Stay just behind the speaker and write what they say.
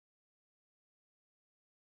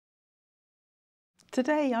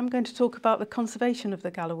Today I'm going to talk about the conservation of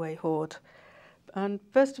the Galloway hoard. And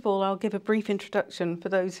first of all, I'll give a brief introduction for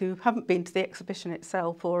those who haven't been to the exhibition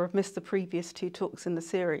itself or have missed the previous two talks in the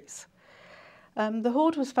series. The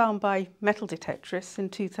hoard was found by metal detectorists in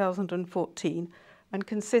 2014 and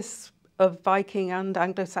consists of Viking and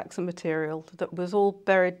Anglo-Saxon material that was all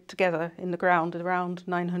buried together in the ground around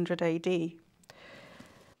 900 AD.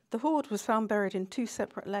 The hoard was found buried in two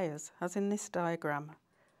separate layers, as in this diagram.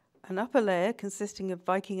 An upper layer consisting of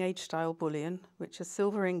Viking-age style bullion, which are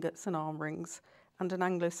silver ingots and arm rings, and an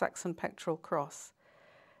Anglo-Saxon pectoral cross.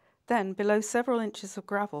 Then, below several inches of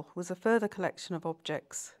gravel, was a further collection of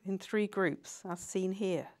objects in three groups, as seen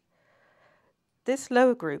here. This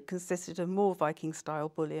lower group consisted of more Viking-style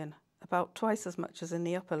bullion, about twice as much as in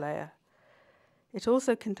the upper layer. It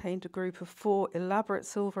also contained a group of 4 elaborate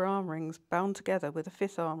silver arm rings bound together with a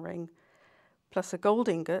fifth arm ring, plus a gold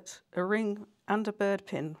ingot, a ring and a bird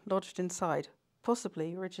pin lodged inside,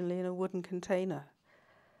 possibly originally in a wooden container.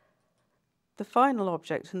 The final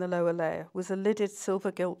object in the lower layer was a lidded silver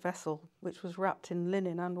gilt vessel, which was wrapped in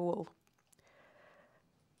linen and wool.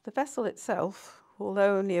 The vessel itself,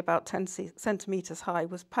 although only about 10 centimetres high,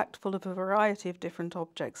 was packed full of a variety of different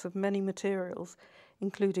objects of many materials,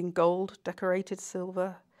 including gold, decorated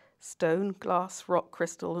silver, stone, glass, rock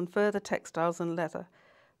crystal, and further textiles and leather,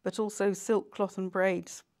 but also silk, cloth and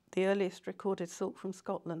braids, the earliest recorded silk from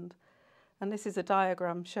Scotland. And this is a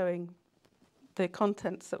diagram showing the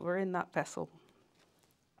contents that were in that vessel.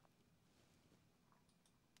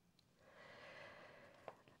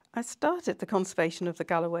 I started the conservation of the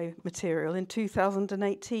Galloway material in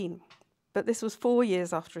 2018, but this was 4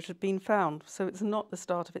 years after it had been found, so it's not the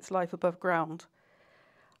start of its life above ground.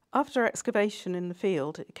 After excavation in the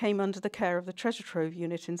field, it came under the care of the Treasure Trove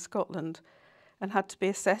Unit in Scotland and had to be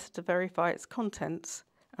assessed to verify its contents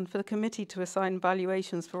and for the committee to assign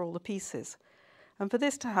valuations for all the pieces. And for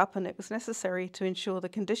this to happen, it was necessary to ensure the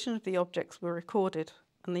condition of the objects were recorded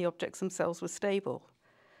and the objects themselves were stable.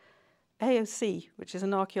 AOC, which is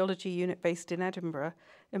an archaeology unit based in Edinburgh,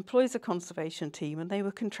 employs a conservation team, and they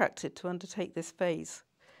were contracted to undertake this phase,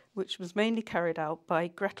 which was mainly carried out by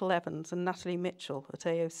Gretel Evans and Natalie Mitchell at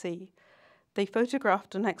AOC. They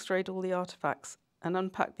photographed and x-rayed all the artefacts and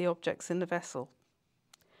unpacked the objects in the vessel.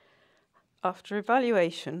 After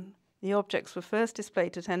evaluation, the objects were first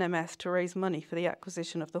displayed at NMS to raise money for the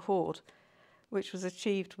acquisition of the hoard, which was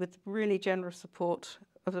achieved with really generous support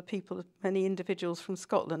of the people, many individuals from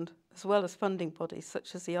Scotland, as well as funding bodies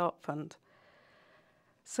such as the Art Fund.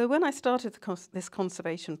 So when I started this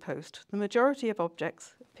conservation post, the majority of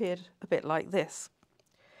objects appeared a bit like this.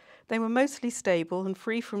 They were mostly stable and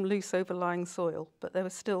free from loose overlying soil, but there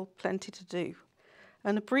was still plenty to do.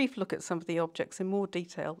 And a brief look at some of the objects in more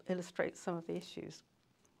detail illustrates some of the issues.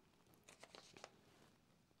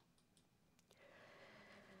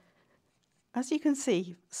 As you can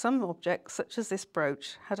see, some objects, such as this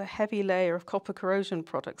brooch, had a heavy layer of copper corrosion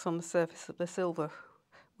products on the surface of the silver,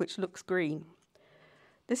 which looks green.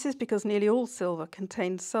 This is because nearly all silver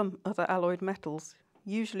contains some other alloyed metals,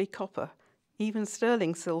 usually copper. Even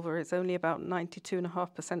sterling silver is only about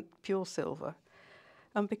 92.5% pure silver.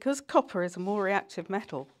 And because copper is a more reactive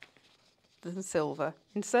metal than silver,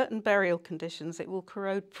 in certain burial conditions it will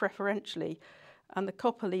corrode preferentially, and the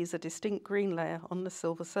copper leaves a distinct green layer on the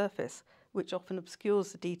silver surface, which often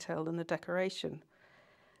obscures the detail and the decoration.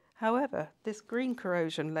 However, this green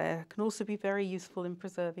corrosion layer can also be very useful in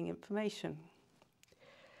preserving information.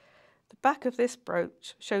 The back of this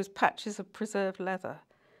brooch shows patches of preserved leather.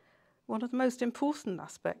 One of the most important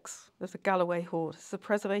aspects of the Galloway hoard is the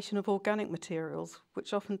preservation of organic materials,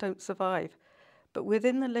 which often don't survive. But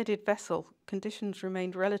within the lidded vessel, conditions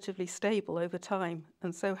remained relatively stable over time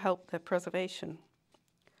and so helped their preservation.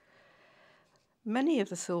 Many of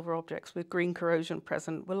the silver objects with green corrosion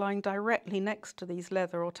present were lying directly next to these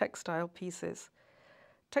leather or textile pieces.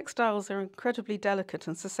 Textiles are incredibly delicate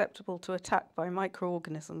and susceptible to attack by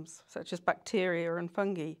microorganisms, such as bacteria and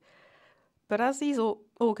fungi. But as these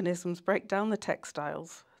organisms break down the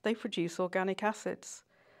textiles, they produce organic acids.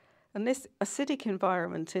 And this acidic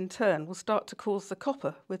environment, in turn, will start to cause the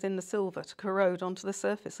copper within the silver to corrode onto the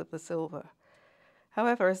surface of the silver.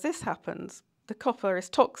 However, as this happens, the copper is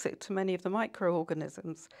toxic to many of the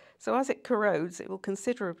microorganisms, so as it corrodes, it will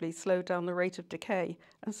considerably slow down the rate of decay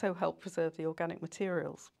and so help preserve the organic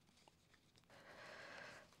materials.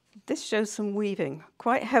 This shows some weaving,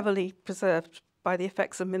 quite heavily preserved by the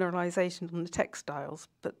effects of mineralisation on the textiles,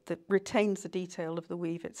 but that retains the detail of the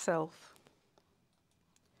weave itself.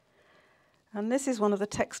 And this is one of the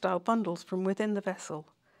textile bundles from within the vessel.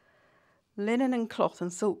 Linen and cloth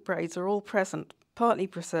and silk braids are all present, partly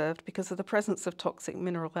preserved because of the presence of toxic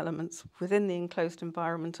mineral elements within the enclosed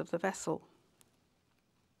environment of the vessel.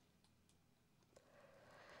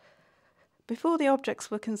 Before the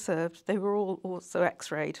objects were conserved, they were all also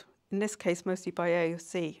X-rayed, in this case mostly by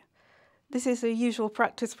AOC. This is a usual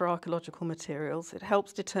practice for archaeological materials. It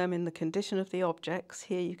helps determine the condition of the objects.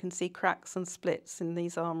 Here you can see cracks and splits in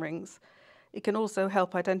these arm rings. It can also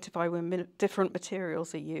help identify when different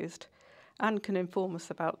materials are used and can inform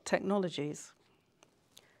us about technologies.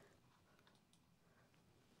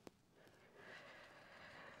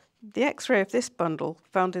 The X-ray of this bundle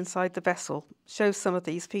found inside the vessel shows some of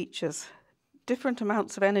these features. Different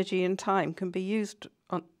amounts of energy and time can be used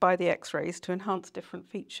by the X-rays to enhance different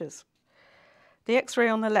features. The X-ray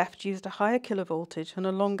on the left used a higher kilovoltage and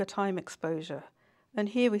a longer time exposure, and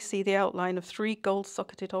here we see the outline of 3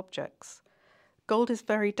 gold-socketed objects. Gold is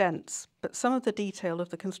very dense, but some of the detail of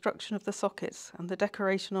the construction of the sockets and the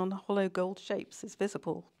decoration on the hollow gold shapes is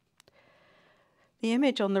visible. The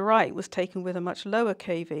image on the right was taken with a much lower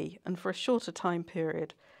KV and for a shorter time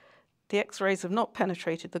period. The X-rays have not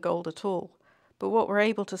penetrated the gold at all, but what we're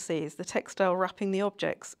able to see is the textile wrapping the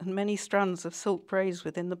objects and many strands of silk braids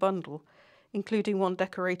within the bundle, including one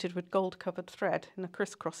decorated with gold-covered thread in a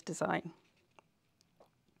crisscross design.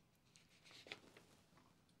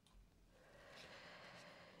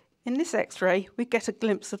 In this X-ray, we get a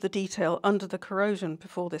glimpse of the detail under the corrosion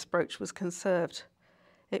before this brooch was conserved.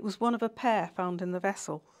 It was one of a pair found in the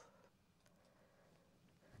vessel.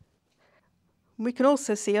 We can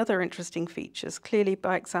also see other interesting features clearly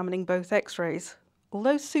by examining both X-rays.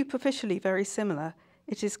 Although superficially very similar,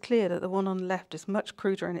 it is clear that the one on the left is much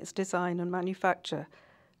cruder in its design and manufacture.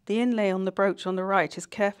 The inlay on the brooch on the right is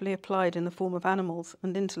carefully applied in the form of animals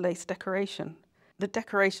and interlaced decoration. The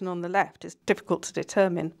decoration on the left is difficult to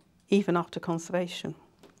determine, even after conservation.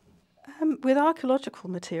 With archaeological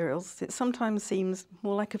materials, it sometimes seems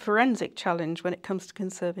more like a forensic challenge when it comes to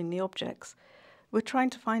conserving the objects. We're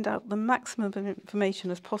trying to find out the maximum of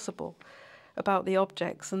information as possible about the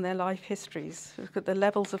objects and their life histories, look at the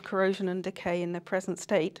levels of corrosion and decay in their present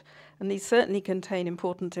state, and these certainly contain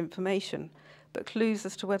important information, but clues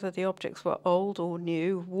as to whether the objects were old or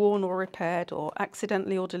new, worn or repaired, or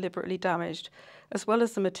accidentally or deliberately damaged, as well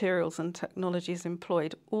as the materials and technologies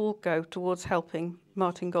employed, all go towards helping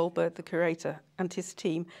Martin Goldberg, the curator, and his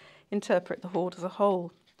team interpret the hoard as a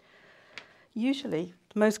whole. Usually,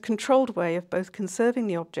 the most controlled way of both conserving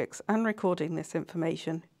the objects and recording this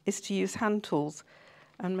information is to use hand tools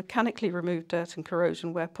and mechanically remove dirt and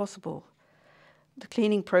corrosion where possible. The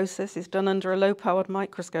cleaning process is done under a low-powered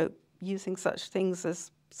microscope using such things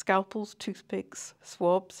as scalpels, toothpicks,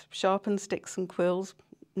 swabs, sharpened sticks and quills,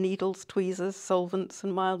 needles, tweezers, solvents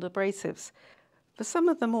and mild abrasives. For some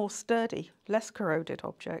of the more sturdy, less corroded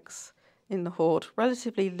objects in the hoard,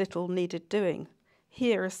 relatively little needed doing.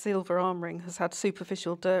 Here, a silver arm ring has had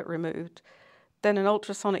superficial dirt removed. Then an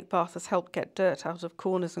ultrasonic bath has helped get dirt out of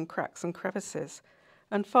corners and cracks and crevices.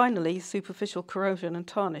 And finally, superficial corrosion and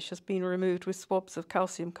tarnish has been removed with swabs of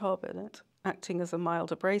calcium carbonate, acting as a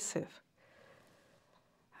mild abrasive.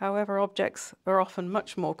 However, objects are often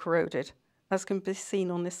much more corroded, as can be seen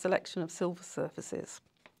on this selection of silver surfaces.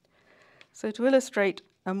 So to illustrate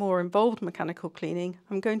a more involved mechanical cleaning,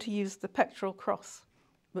 I'm going to use the pectoral cross,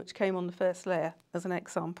 which came on the first layer, as an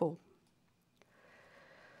example.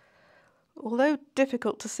 Although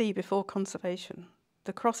difficult to see before conservation,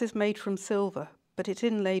 the cross is made from silver, but it's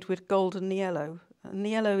inlaid with gold and niello. And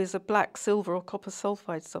niello is a black silver or copper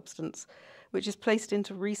sulfide substance, which is placed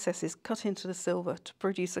into recesses cut into the silver to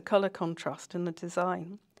produce a colour contrast in the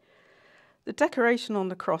design. The decoration on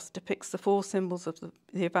the cross depicts the 4 symbols of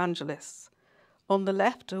the evangelists. On the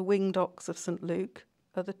left, a winged ox of St. Luke.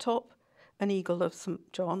 At the top, an eagle of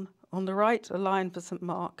St. John. On the right, a lion for St.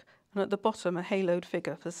 Mark. And at the bottom, a haloed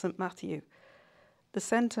figure for St. Matthew. The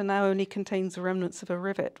centre now only contains the remnants of a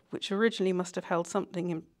rivet, which originally must have held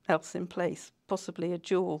something else in place, possibly a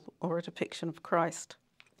jewel or a depiction of Christ.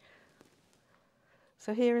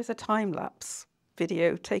 So here is a time-lapse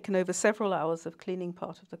video taken over several hours of cleaning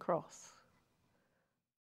part of the cross.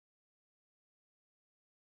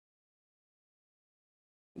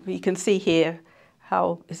 You can see here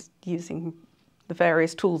how it's using the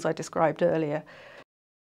various tools I described earlier.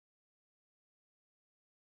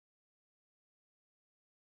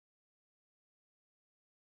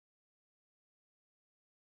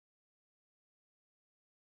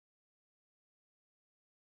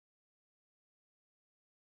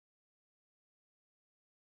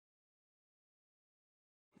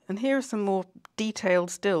 And here are some more detailed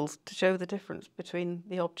stills to show the difference between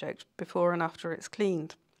the object before and after it's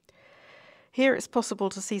cleaned. Here it's possible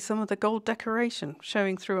to see some of the gold decoration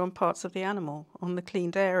showing through on parts of the animal on the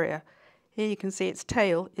cleaned area. Here you can see its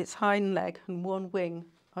tail, its hind leg and one wing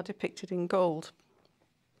are depicted in gold.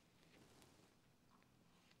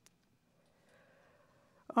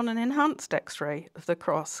 On an enhanced X-ray of the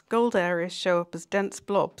cross, gold areas show up as dense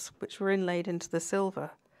blobs which were inlaid into the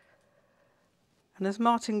silver. And as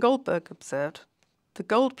Martin Goldberg observed, the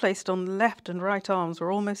gold placed on the left and right arms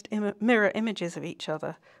were almost mirror images of each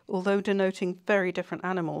other, although denoting very different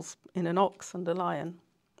animals in an ox and a lion.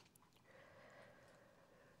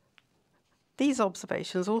 These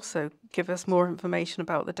observations also give us more information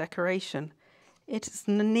about the decoration. It is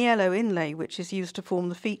the niello inlay which is used to form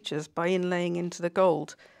the features by inlaying into the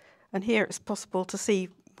gold, and here it's possible to see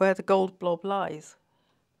where the gold blob lies.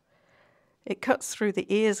 It cuts through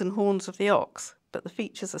the ears and horns of the ox, but the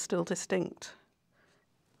features are still distinct.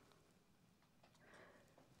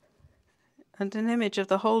 And an image of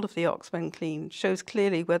the whole of the ox when cleaned shows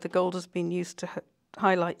clearly where the gold has been used to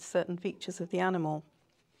highlight certain features of the animal.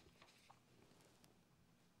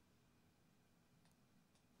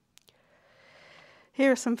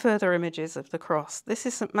 Here are some further images of the cross. This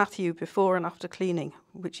is St. Matthew before and after cleaning,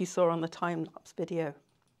 which you saw on the time-lapse video.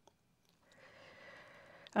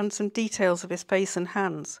 And some details of his face and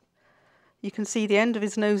hands. You can see the end of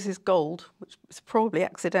his nose is gold, which is probably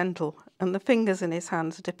accidental, and the fingers in his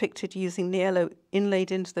hands are depicted using niello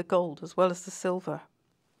inlaid into the gold as well as the silver.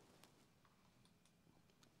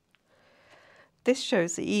 This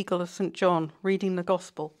shows the eagle of St. John reading the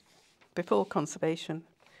Gospel before conservation.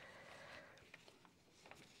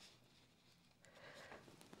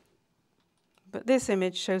 But this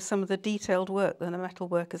image shows some of the detailed work that the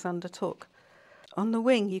metalworkers undertook. On the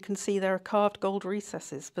wing you can see there are carved gold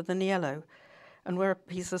recesses for the niello and where a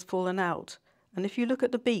piece has fallen out. And if you look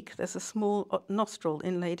at the beak, there's a small nostril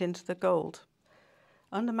inlaid into the gold.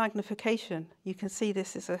 Under magnification you can see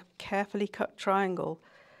this is a carefully cut triangle,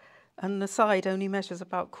 and the side only measures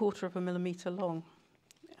about 1/4 of a millimetre long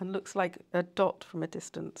and looks like a dot from a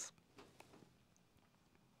distance.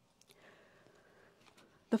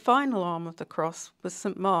 The final arm of the cross was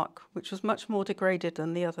St. Mark, which was much more degraded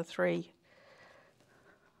than the other three.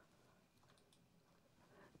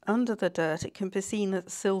 Under the dirt it can be seen that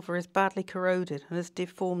the silver is badly corroded and has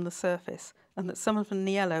deformed the surface, and that some of the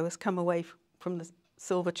niello has come away from the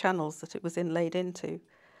silver channels that it was inlaid into.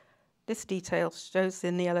 This detail shows the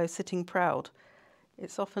niello sitting proud.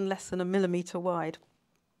 It's often less than a millimetre wide.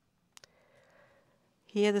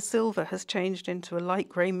 Here the silver has changed into a light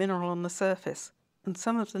grey mineral on the surface, and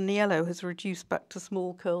some of the niello has reduced back to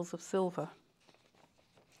small curls of silver.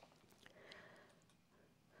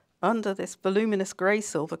 Under this voluminous grey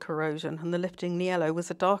silver corrosion and the lifting niello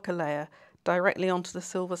was a darker layer directly onto the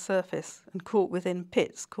silver surface and caught within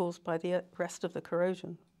pits caused by the rest of the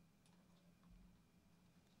corrosion.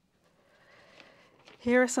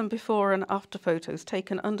 Here are some before and after photos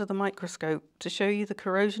taken under the microscope to show you the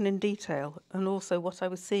corrosion in detail and also what I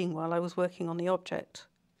was seeing while I was working on the object.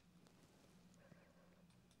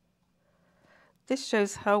 This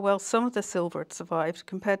shows how well some of the silver had survived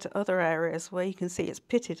compared to other areas where you can see it's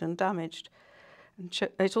pitted and damaged. And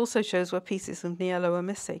it also shows where pieces of niello are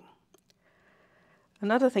missing.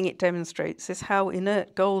 Another thing it demonstrates is how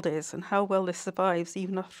inert gold is and how well this survives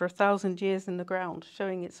even after 1,000 years in the ground,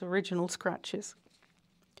 showing its original scratches.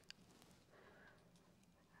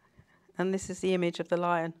 And this is the image of the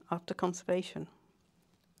lion after conservation,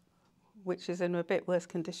 which is in a bit worse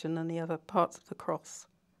condition than the other parts of the cross.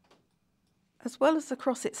 As well as the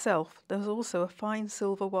cross itself, there was also a fine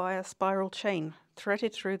silver wire spiral chain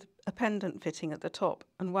threaded through a pendant fitting at the top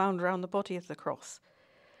and wound around the body of the cross.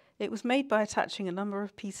 It was made by attaching a number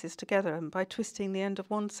of pieces together and by twisting the end of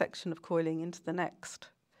one section of coiling into the next.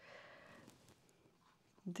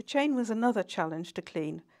 The chain was another challenge to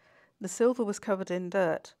clean. The silver was covered in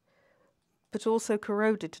dirt, but also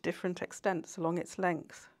corroded to different extents along its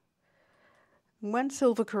length. When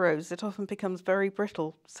silver corrodes, it often becomes very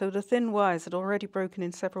brittle, so the thin wires had already broken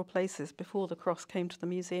in several places before the cross came to the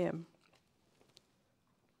museum.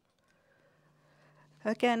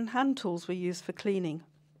 Again, hand tools were used for cleaning.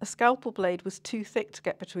 A scalpel blade was too thick to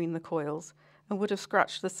get between the coils and would have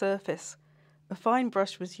scratched the surface. A fine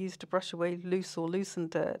brush was used to brush away loose or loosened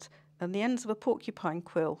dirt, and the ends of a porcupine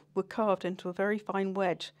quill were carved into a very fine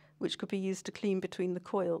wedge, which could be used to clean between the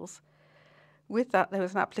coils. With that, there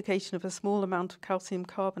was an application of a small amount of calcium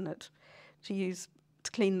carbonate to use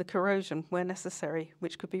to clean the corrosion where necessary,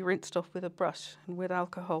 which could be rinsed off with a brush and with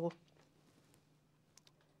alcohol.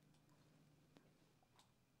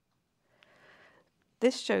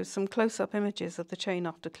 This shows some close-up images of the chain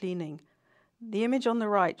after cleaning. The image on the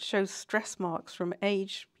right shows stress marks from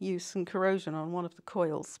age, use and corrosion on one of the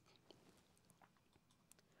coils.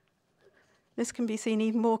 This can be seen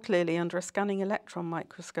even more clearly under a scanning electron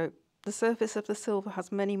microscope. The surface of the silver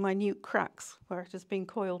has many minute cracks where it has been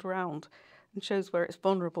coiled round and shows where it's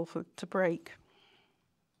vulnerable to break.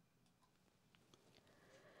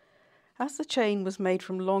 As the chain was made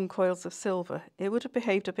from long coils of silver, it would have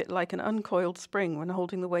behaved a bit like an uncoiled spring when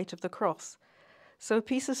holding the weight of the cross. So a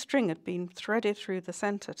piece of string had been threaded through the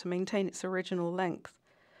centre to maintain its original length.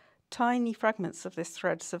 Tiny fragments of this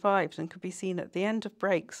thread survived and could be seen at the end of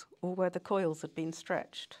breaks or where the coils had been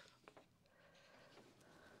stretched.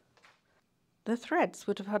 The threads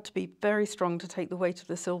would have had to be very strong to take the weight of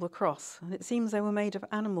the silver cross, and it seems they were made of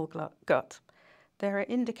animal gut. There are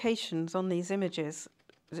indications on these images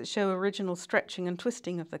that show original stretching and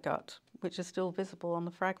twisting of the gut, which are still visible on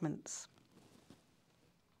the fragments.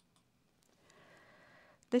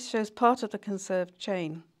 This shows part of the conserved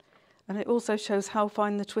chain, and it also shows how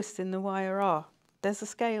fine the twists in the wire are. There's a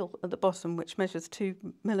scale at the bottom which measures 2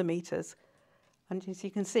 millimetres, and as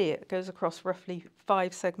you can see, it goes across roughly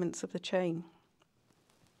 5 segments of the chain.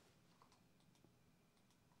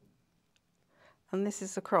 And this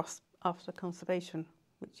is the cross after conservation,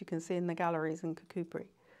 which you can see in the galleries in Kirkcudbright.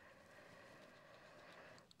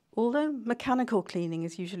 Although mechanical cleaning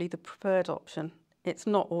is usually the preferred option, it's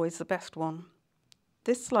not always the best one.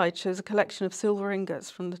 This slide shows a collection of silver ingots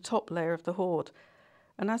from the top layer of the hoard,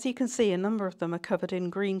 and as you can see, a number of them are covered in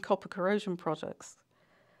green copper corrosion products.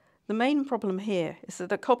 The main problem here is that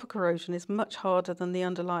the copper corrosion is much harder than the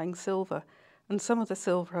underlying silver, and some of the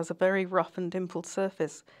silver has a very rough and dimpled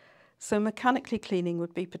surface, so mechanically cleaning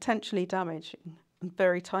would be potentially damaging and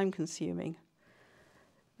very time-consuming.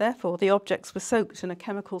 Therefore, the objects were soaked in a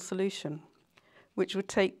chemical solution, which would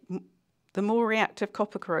take the more reactive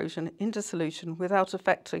copper corrosion into solution without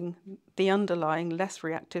affecting the underlying less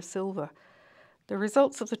reactive silver. The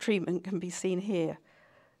results of the treatment can be seen here.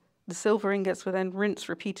 The silver ingots were then rinsed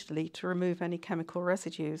repeatedly to remove any chemical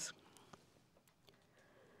residues.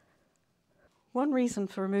 One reason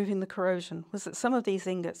for removing the corrosion was that some of these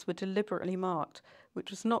ingots were deliberately marked, which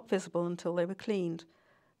was not visible until they were cleaned.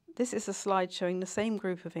 This is a slide showing the same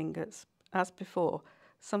group of ingots as before,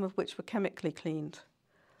 some of which were chemically cleaned.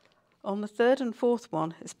 On the third and fourth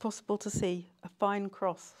one, it's possible to see a fine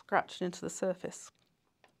cross scratched into the surface.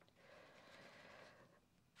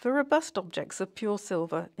 For robust objects of pure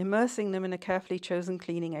silver, immersing them in a carefully chosen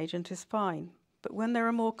cleaning agent is fine, but when there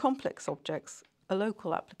are more complex objects, a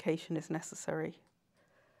local application is necessary.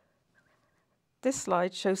 This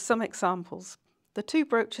slide shows some examples. The 2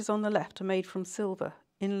 brooches on the left are made from silver,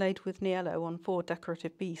 inlaid with niello on 4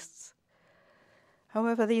 decorative beasts.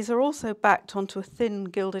 However, these are also backed onto a thin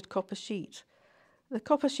gilded copper sheet. The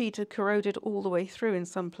copper sheet had corroded all the way through in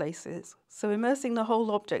some places, so immersing the whole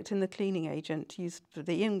object in the cleaning agent used for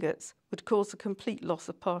the ingots would cause a complete loss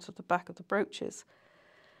of part of the back of the brooches.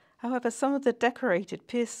 However, some of the decorated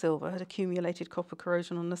pierced silver had accumulated copper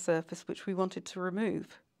corrosion on the surface which we wanted to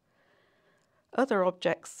remove. Other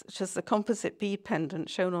objects, such as the composite bead pendant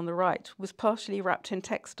shown on the right, was partially wrapped in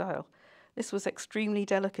textile. This was extremely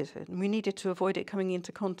delicate, and we needed to avoid it coming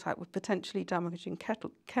into contact with potentially damaging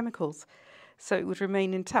chemicals, so it would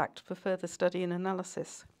remain intact for further study and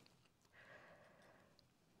analysis.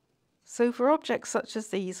 So for objects such as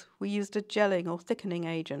these, we used a gelling or thickening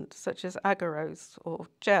agent, such as agarose or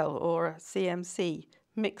gel or a CMC,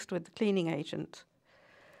 mixed with the cleaning agent.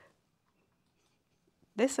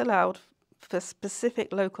 This allowed for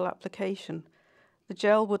specific local application. The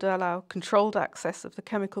gel would allow controlled access of the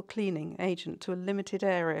chemical cleaning agent to a limited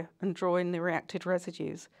area and draw in the reacted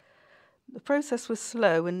residues. The process was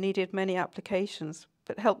slow and needed many applications,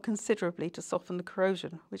 but helped considerably to soften the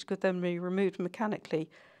corrosion, which could then be removed mechanically.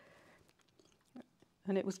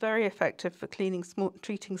 And it was very effective for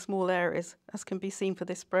treating small areas, as can be seen for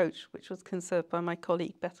this brooch, which was conserved by my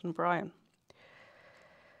colleague Beth and Brian.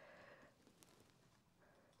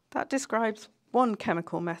 That describes one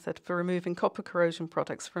chemical method for removing copper corrosion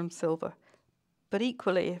products from silver, but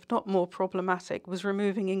equally, if not more problematic, was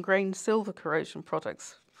removing ingrained silver corrosion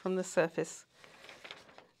products from the surface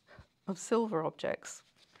of silver objects.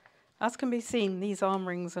 As can be seen, these arm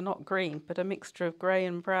rings are not green, but a mixture of grey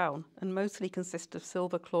and brown, and mostly consist of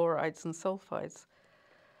silver chlorides and sulfides.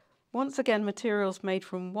 Once again, materials made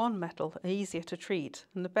from one metal are easier to treat,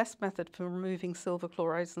 and the best method for removing silver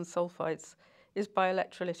chlorides and sulfides is by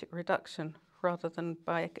electrolytic reduction, rather than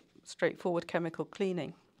by straightforward chemical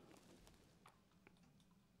cleaning.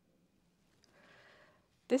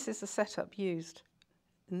 This is the setup used.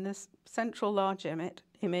 In this central large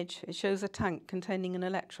image, it shows a tank containing an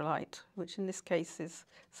electrolyte, which in this case is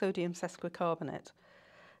sodium sesquicarbonate.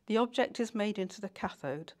 The object is made into the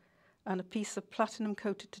cathode, and a piece of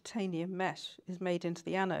platinum-coated titanium mesh is made into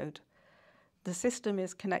the anode. The system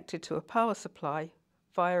is connected to a power supply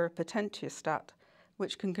via a potentiostat,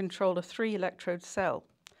 which can control a 3-electrode cell.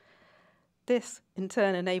 This, in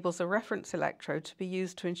turn, enables a reference electrode to be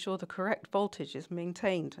used to ensure the correct voltage is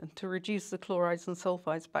maintained and to reduce the chlorides and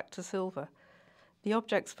sulfides back to silver. The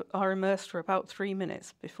objects are immersed for about 3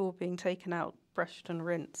 minutes before being taken out, brushed and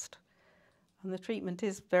rinsed. And the treatment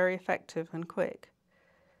is very effective and quick.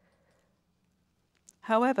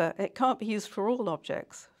 However, it can't be used for all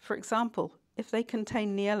objects. For example, if they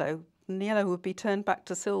contain niello, the niello would be turned back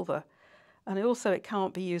to silver. And also it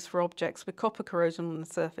can't be used for objects with copper corrosion on the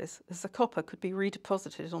surface, as the copper could be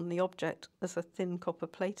redeposited on the object as a thin copper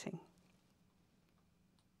plating.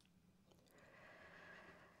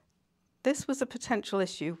 This was a potential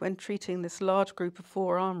issue when treating this large group of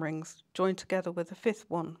 4 arm rings, joined together with a 5th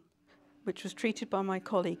one, which was treated by my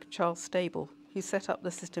colleague Charles Stable, who set up the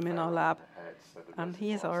system in our lab. And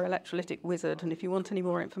he is our electrolytic wizard, and if you want any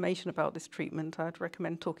more information about this treatment, I'd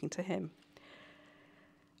recommend talking to him.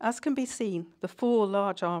 As can be seen, the 4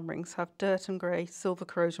 large arm rings have dirt and grey silver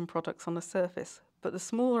corrosion products on the surface, but the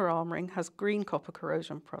smaller arm ring has green copper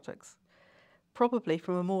corrosion products, probably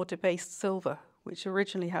from a more debased silver, which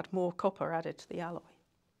originally had more copper added to the alloy.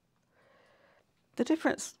 The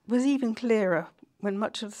difference was even clearer when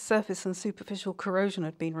much of the surface and superficial corrosion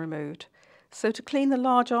had been removed. So to clean the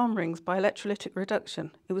large arm rings by electrolytic reduction,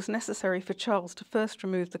 it was necessary for Charles to first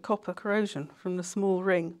remove the copper corrosion from the small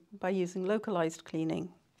ring by using localized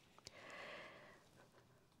cleaning.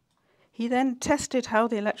 He then tested how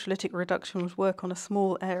the electrolytic reduction would work on a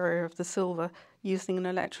small area of the silver using an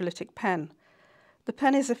electrolytic pen. The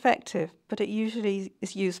pen is effective, but it usually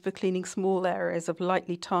is used for cleaning small areas of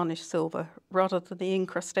lightly tarnished silver rather than the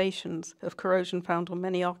incrustations of corrosion found on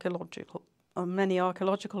many archaeological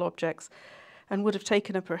objects, and would have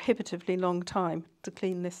taken a prohibitively long time to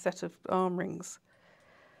clean this set of arm rings.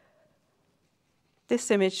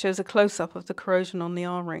 This image shows a close-up of the corrosion on the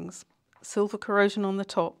arm rings. Silver corrosion on the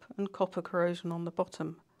top and copper corrosion on the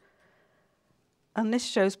bottom. And this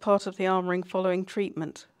shows part of the arm ring following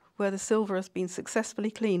treatment, where the silver has been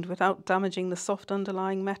successfully cleaned without damaging the soft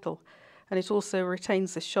underlying metal, and it also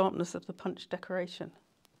retains the sharpness of the punch decoration.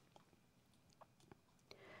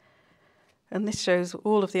 And this shows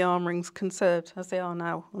all of the arm rings conserved as they are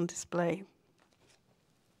now on display.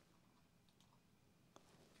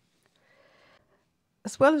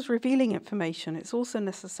 As well as revealing information, it's also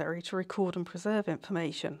necessary to record and preserve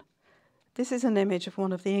information. This is an image of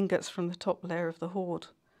one of the ingots from the top layer of the hoard.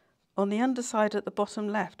 On the underside at the bottom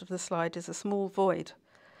left of the slide is a small void.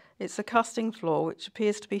 It's a casting floor which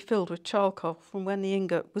appears to be filled with charcoal from when the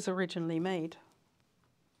ingot was originally made.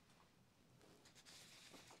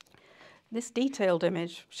 This detailed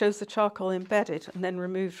image shows the charcoal embedded and then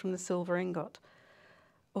removed from the silver ingot.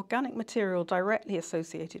 Organic material directly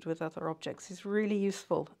associated with other objects is really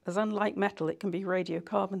useful, as unlike metal, it can be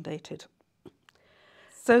radiocarbon dated.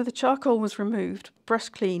 So the charcoal was removed,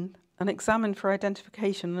 brushed clean, and examined for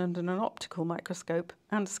identification under an optical microscope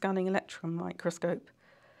and a scanning electron microscope.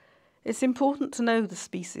 It's important to know the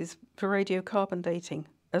species for radiocarbon dating,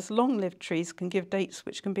 as long-lived trees can give dates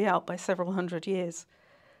which can be out by several hundred years.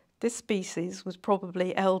 This species was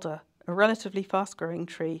probably elder, a relatively fast-growing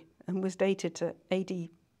tree, and was dated to AD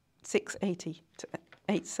 680 to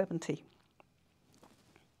 870.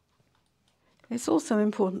 It's also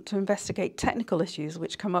important to investigate technical issues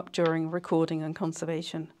which come up during recording and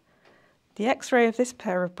conservation. The X-ray of this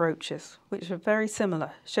pair of brooches, which are very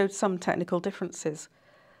similar, showed some technical differences.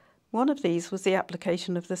 One of these was the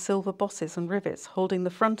application of the silver bosses and rivets holding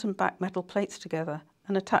the front and back metal plates together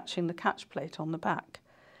and attaching the catch plate on the back.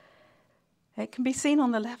 It can be seen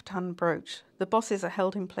on the left-hand brooch. The bosses are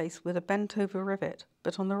held in place with a bent-over rivet,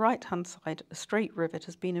 but on the right-hand side, a straight rivet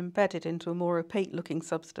has been embedded into a more opaque-looking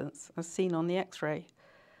substance, as seen on the X-ray.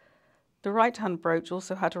 The right-hand brooch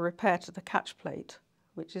also had a repair to the catch plate,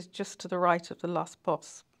 which is just to the right of the last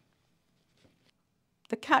boss.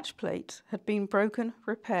 The catch plate had been broken,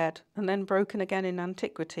 repaired, and then broken again in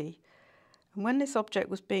antiquity. And when this object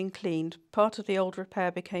was being cleaned, part of the old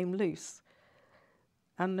repair became loose,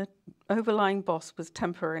 and the overlying boss was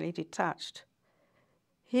temporarily detached.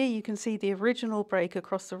 Here you can see the original break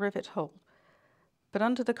across the rivet hole, but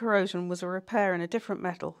under the corrosion was a repair in a different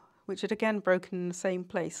metal, which had again broken in the same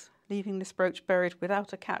place, leaving this brooch buried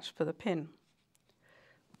without a catch for the pin.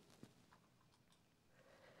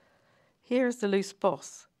 Here is the loose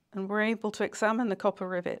boss, and we're able to examine the copper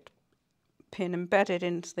rivet pin embedded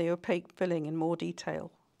into the opaque filling in more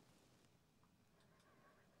detail.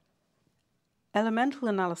 Elemental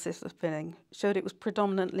analysis of the filling showed it was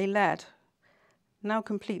predominantly lead, now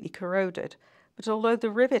completely corroded, but although the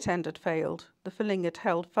rivet end had failed, the filling had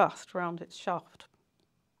held fast round its shaft.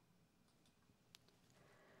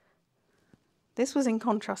 This was in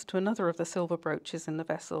contrast to another of the silver brooches in the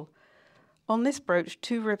vessel. On this brooch,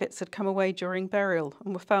 2 rivets had come away during burial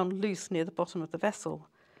and were found loose near the bottom of the vessel.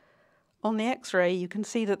 On the X-ray, you can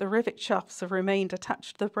see that the rivet shafts have remained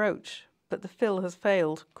attached to the brooch, but the fill has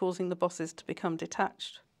failed, causing the bosses to become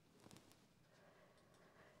detached.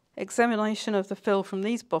 Examination of the fill from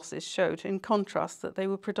these bosses showed, in contrast, that they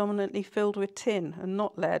were predominantly filled with tin and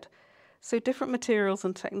not lead, so different materials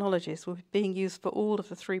and technologies were being used for all of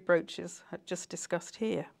the 3 brooches I've just discussed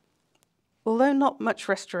here. Although not much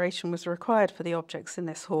restoration was required for the objects in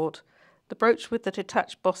this hoard, the brooch with the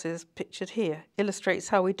detached bosses pictured here illustrates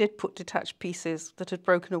how we did put detached pieces that had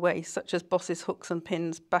broken away, such as bosses, hooks and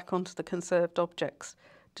pins, back onto the conserved objects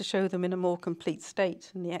to show them in a more complete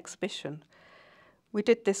state in the exhibition. We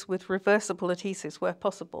did this with reversible adhesives where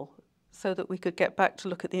possible, so that we could get back to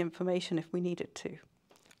look at the information if we needed to.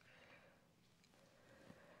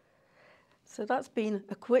 So that's been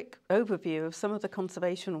a quick overview of some of the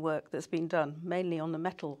conservation work that's been done, mainly on the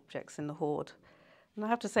metal objects in the hoard. And I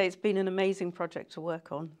have to say it's been an amazing project to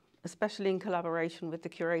work on, especially in collaboration with the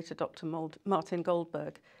curator, Dr. Martin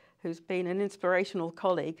Goldberg, who's been an inspirational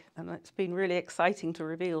colleague, and it's been really exciting to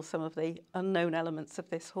reveal some of the unknown elements of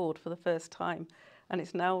this hoard for the first time, and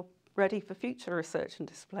it's now ready for future research and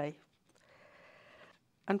display.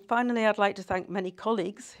 And finally, I'd like to thank many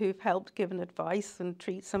colleagues who've helped give advice and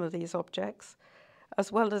treat some of these objects, as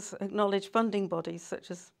well as acknowledge funding bodies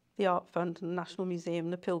such as the Art Fund and National Museum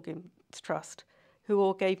and the Pilgrims Trust, who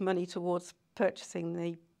all gave money towards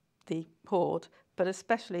purchasing the hoard, but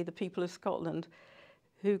especially the people of Scotland,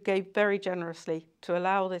 who gave very generously to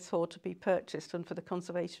allow this hoard to be purchased and for the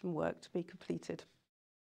conservation work to be completed.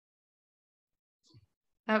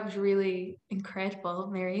 That was really incredible,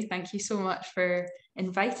 Mary. Thank you so much for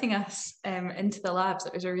inviting us into the labs.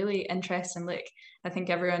 It was a really interesting look. I think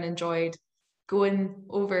everyone enjoyed going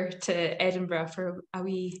over to Edinburgh for a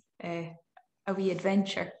wee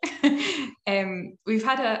adventure. We've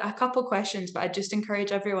had a couple questions, but I'd just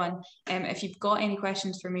encourage everyone, if you've got any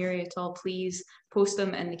questions for Mary at all, please post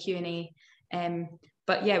them in the Q&A.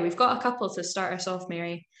 But yeah, we've got a couple to start us off,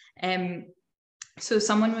 Mary. So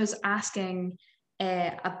someone was asking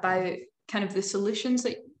about kind of the solutions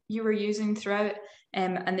that you were using throughout,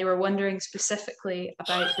 and they were wondering specifically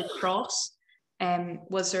about the cross.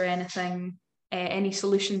 Was there anything, any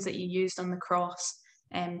solutions that you used on the cross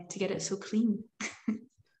to get it so clean?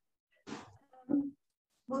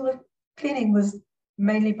 Well, the cleaning was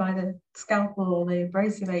mainly by the scalpel or the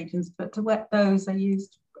abrasive agents, but to wet those I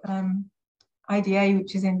used IDA,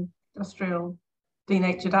 which is industrial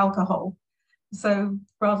denatured alcohol. So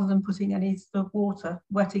rather than putting any sort of water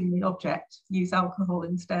wetting the object, use alcohol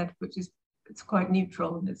instead, which is, it's quite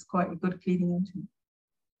neutral and it's quite a good cleaning agent.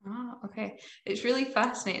 Ah, okay. It's really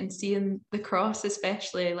fascinating seeing the cross,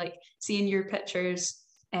 especially like seeing your pictures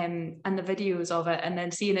and the videos of it, and then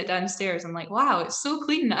seeing it downstairs. I'm like, wow, it's so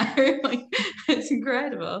clean now. Like, it's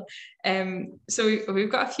incredible. So we've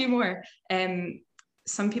got a few more.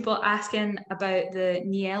 Some people asking about the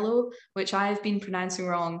Niello, which I've been pronouncing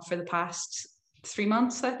wrong for the past 3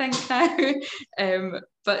 months, I think now.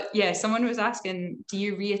 But yeah, someone was asking, do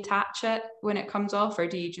you reattach it when it comes off, or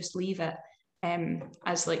do you just leave it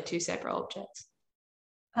as like 2 separate objects?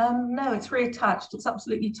 No, it's reattached. It's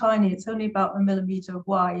absolutely tiny. It's only about 1 millimetre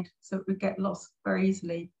wide, so it would get lost very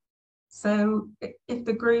easily. So if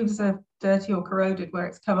the grooves are dirty or corroded where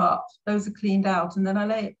it's come up, those are cleaned out, and then I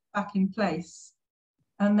lay it back in place,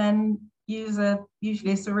 and then use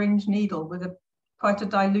usually a syringe needle with quite a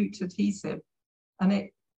dilute adhesive,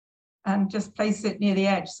 and just place it near the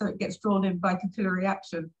edge so it gets drawn in by capillary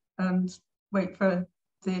action, and wait for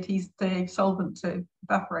the solvent to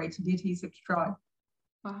evaporate and the adhesive to dry.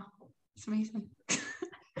 Wow, it's amazing.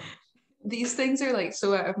 These things are like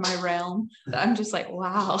so out of my realm that I'm just like,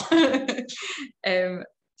 wow.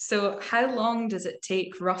 So how long does it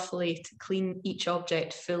take roughly to clean each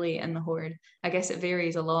object fully in the hoard? I guess it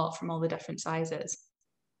varies a lot from all the different sizes.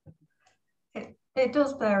 It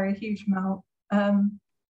does vary a huge amount.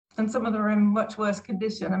 And some of them are in much worse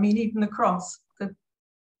condition. I mean, even the cross,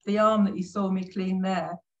 the arm that you saw me clean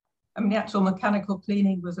there, I mean, the actual mechanical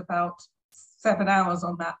cleaning was about 7 hours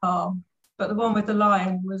on that arm, but the one with the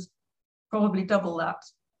lion was probably double that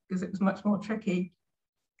because it was much more tricky.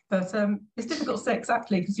 But it's difficult to say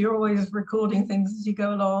exactly because you're always recording things as you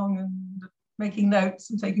go along and making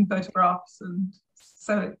notes and taking photographs, and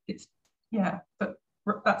so it's yeah, but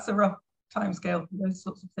that's a rough timescale for those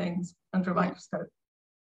sorts of things under a microscope.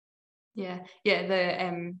 Yeah,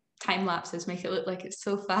 the time lapses make it look like it's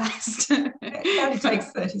so fast. It only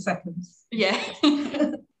takes 30 seconds. Yeah.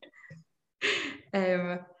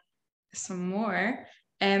 Some more.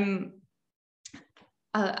 A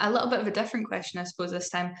little bit of a different question, I suppose, this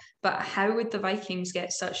time, but how would the Vikings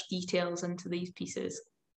get such details into these pieces?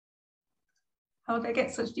 How would they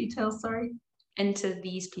get such details, sorry? Into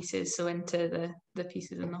these pieces, so into the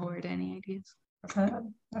pieces in the hoard, any ideas? I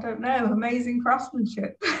don't know, amazing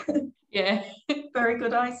craftsmanship. Yeah. Very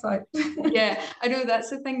good eyesight. Yeah, I know that's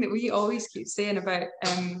the thing that we always keep saying about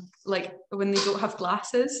like when they don't have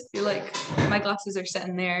glasses, you're like, my glasses are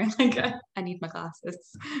sitting there, like I need my glasses.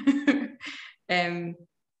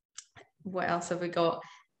 What else have we got?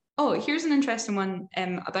 Oh, here's an interesting one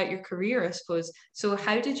about your career, I suppose. So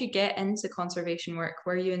how did you get into conservation work?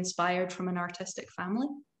 Were you inspired from an artistic family?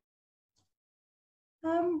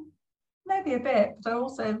 Maybe a bit, but I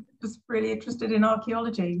also was really interested in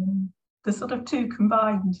archaeology, and the sort of two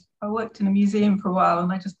combined. I worked in a museum for a while,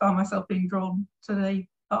 and I just found myself being drawn to the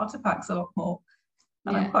artifacts a lot more.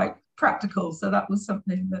 And I'm quite practical, so that was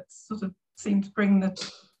something that sort of seemed to bring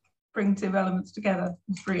two elements together,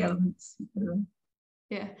 three elements.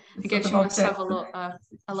 Yeah, I guess you must have a lot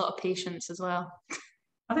of patience as well.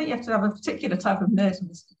 I think you have to have a particular type of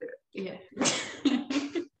nerdiness to do it. Yeah.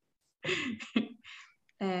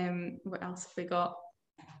 What else have we got?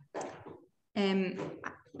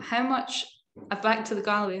 How much, back to the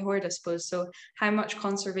Galloway Hoard, I suppose, so how much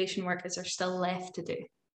conservation work is there still left to do?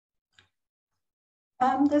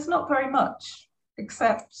 There's not very much,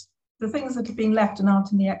 except the things that have been left and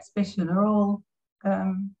aren't in the exhibition are all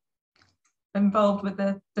involved with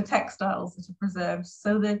the textiles that are preserved.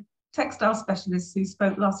 So the textile specialists who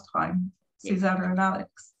spoke last time, Susanna and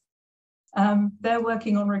Alex, they're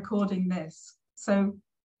working on recording this. So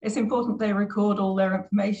it's important they record all their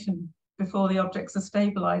information before the objects are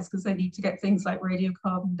stabilized, because they need to get things like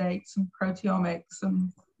radiocarbon dates and proteomics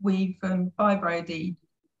and weave and fibre ID,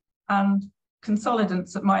 and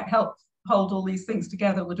consolidants that might help hold all these things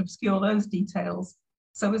together would obscure those details.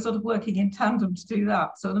 So we're sort of working in tandem to do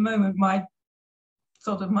that. So at the moment, my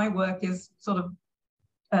work is sort of,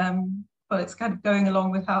 well, it's kind of going along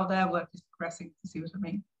with how their work is progressing, if you see what I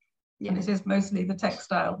mean. Yeah. And it is mostly the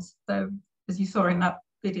textiles. So as you saw in that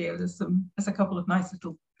video, there's a couple of nice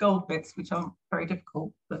little gold bits which aren't very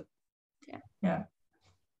difficult, but yeah.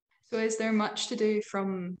 So is there much to do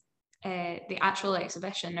from the actual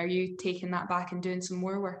exhibition? Are you taking that back and doing some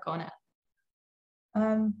more work on it?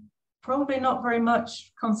 Probably not very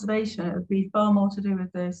much conservation. It would be far more to do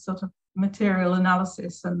with the sort of material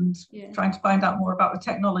analysis and trying to find out more about the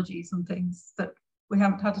technologies and things that we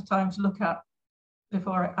haven't had the time to look at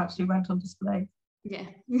before it actually went on display. Yeah.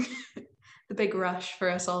 The big rush for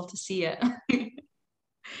us all to see it.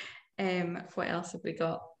 What else have we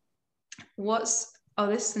got? This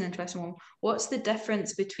is an interesting one. What's the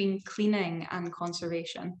difference between cleaning and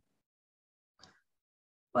conservation?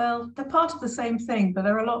 Well, they're part of the same thing, but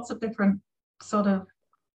there are lots of different sort of,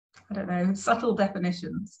 I don't know, subtle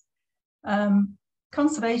definitions.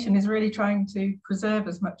 Conservation is really trying to preserve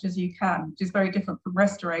as much as you can, which is very different from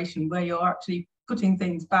restoration, where you're actually putting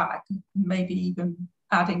things back, maybe even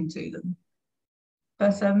adding to them.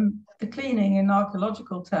 But the cleaning in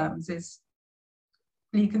archaeological terms is,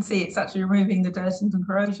 you can see it's actually removing the dirt and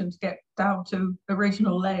corrosion to get down to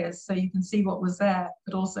original layers, so you can see what was there,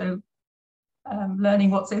 but also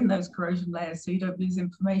learning what's in those corrosion layers so you don't lose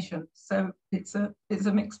information. So it's a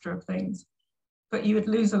mixture of things. But you would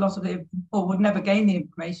lose a lot of it, or would never gain the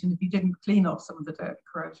information if you didn't clean off some of the dirt and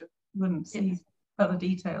corrosion. You wouldn't see other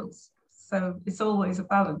details. So it's always a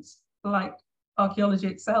balance. Like archaeology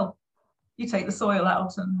itself, you take the soil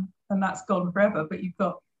out and that's gone forever, but you've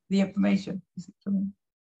got the information.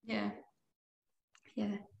 Yeah.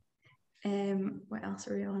 What else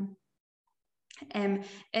are we on?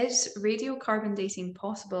 Is radiocarbon dating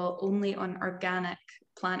possible only on organic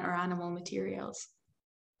plant or animal materials?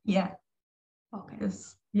 Yeah. Okay.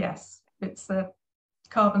 Yes, it's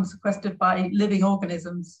carbon sequestered by living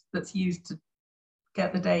organisms that's used to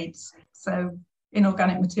get the dates. So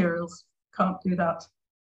inorganic materials can't do that.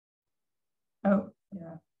 Oh,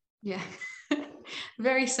 yeah. Yeah.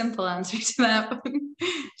 Very simple answer to that.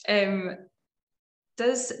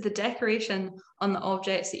 Does the decoration on the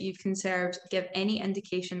objects that you've conserved give any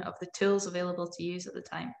indication of the tools available to use at the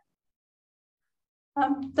time?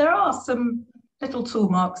 There are some little tool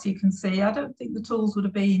marks you can see. I don't think the tools would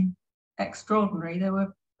have been extraordinary. There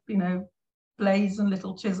were, blades and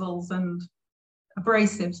little chisels and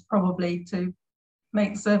abrasives probably to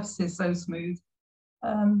make the surfaces so smooth.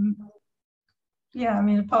 Yeah, I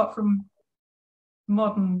mean, apart from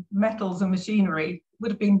modern metals and machinery, it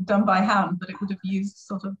would have been done by hand, but it would have used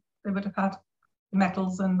sort of, they would have had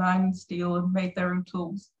metals and iron, steel, and made their own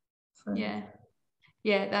tools. So.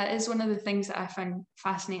 Yeah, that is one of the things that I find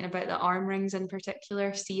fascinating about the arm rings in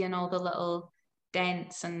particular, seeing all the little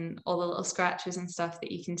dents and all the little scratches and stuff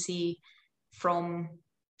that you can see from,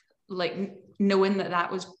 like, knowing that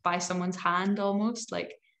that was by someone's hand, almost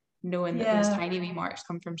like knowing that those tiny wee marks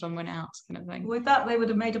come from someone else, kind of thing. With that, they would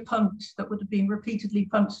have made a punch that would have been repeatedly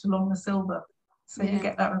punched along the silver, so you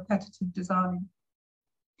get that repetitive design.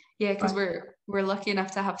 Yeah, because we're lucky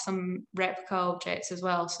enough to have some replica objects as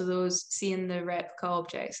well. So those, seeing the replica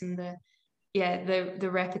objects and the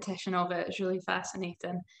repetition of it is really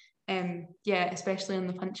fascinating. Especially on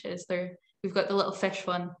the punches. We've got the little fish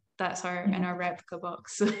one. That's in our replica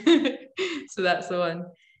box. So that's the one.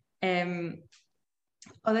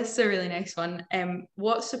 Oh, this is a really nice one.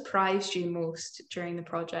 What surprised you most during the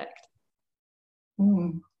project?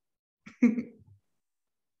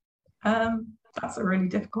 That's a really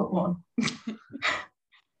difficult one.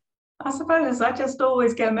 I suppose I just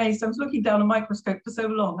always get amazed. I was looking down a microscope for so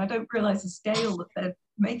long, I don't realise the scale that they're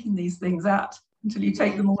making these things at until you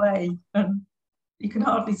take them away, and you can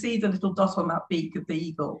hardly see the little dot on that beak of the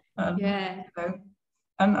eagle.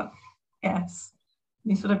 Yes,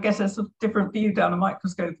 you sort of get a sort of different view down a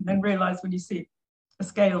microscope, and then realise when you see a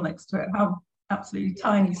scale next to it how absolutely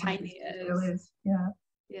tiny it is.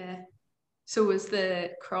 Yeah. So was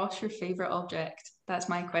the cross your favourite object? That's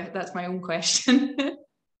my own question.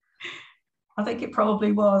 I think it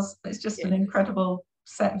probably was. It's just an incredible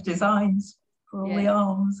set of designs for all the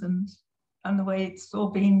arms and the way it's all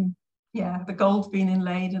been, the gold's been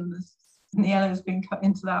inlaid and the yellow's been cut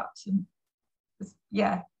into that. And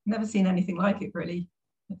never seen anything like it really.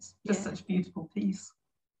 It's just such a beautiful piece.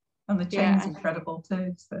 And the chain's incredible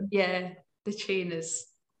too. So. Yeah, the chain is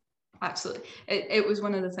absolutely. It was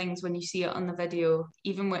one of the things when you see it on the video,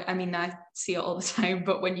 even when, I mean, I see it all the time,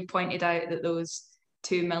 but when you pointed out that those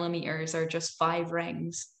 2 millimeters are just 5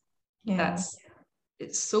 rings,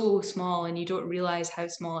 it's so small and you don't realize how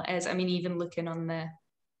small it is. I mean, even looking on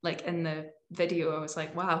in the video, I was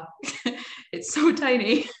like, wow, it's so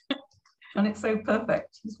tiny. And it's so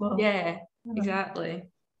perfect as well. Yeah, exactly.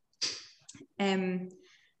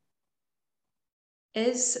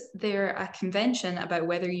 Is there a convention about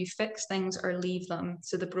whether you fix things or leave them?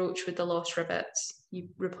 So the brooch with the lost rivets, you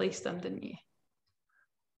replaced them, didn't you?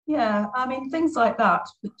 Yeah, I mean, things like that,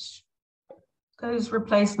 which those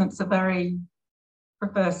replacements are very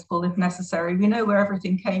reversible if necessary. We know where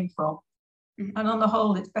everything came from. Mm-hmm. And on the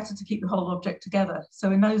whole, it's better to keep the whole object together.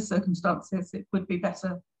 So in those circumstances, it would be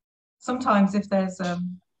better. Sometimes if there's,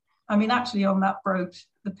 actually on that brooch,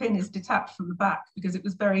 the pin is detached from the back because it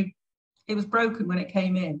was broken when it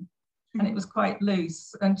came in, and it was quite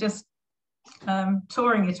loose, and just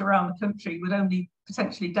touring it around the country would only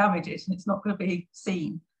potentially damage it, and it's not going to be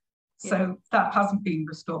seen. So that hasn't been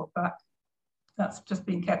restored back. That's just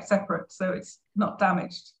been kept separate, so it's not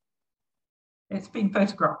damaged. It's been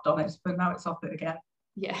photographed on it, but now it's off it again.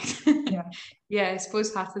 I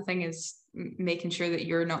suppose half the thing is making sure that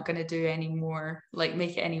you're not going to do any more, like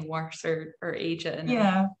make it any worse or age it.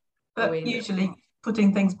 But usually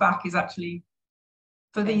putting things back is actually,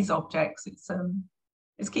 for these objects,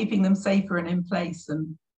 it's keeping them safer and in place,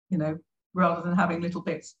 and rather than having little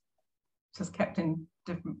bits just kept in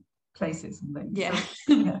different places and things.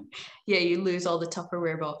 You lose all the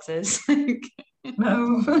Tupperware boxes.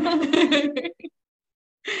 No.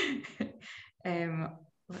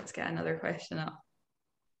 Let's get another question up.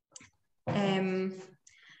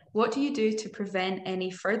 What do you do to prevent any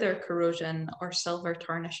further corrosion or silver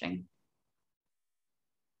tarnishing?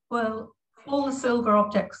 Well, all the silver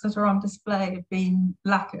objects that are on display have been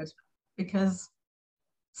lacquered because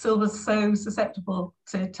silver's so susceptible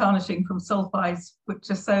to tarnishing from sulfides, which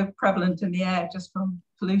are so prevalent in the air just from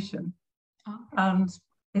pollution. And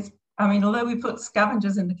although we put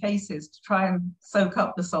scavengers in the cases to try and soak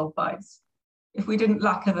up the sulfides, if we didn't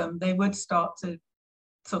lacquer them, they would start to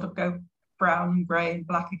sort of go brown, grey and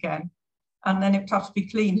black again. And then it would have to be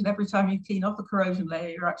cleaned. And every time you clean off a corrosion layer,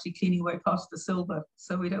 you're actually cleaning away part of the silver.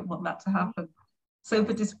 So we don't want that to happen. So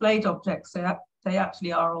for displayed objects, they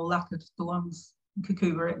actually are all lacquered, the ones in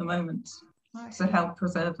Kirkcudbright at the moment, to help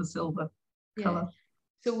preserve the silver colour.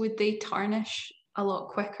 So would they tarnish a lot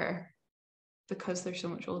quicker because they're so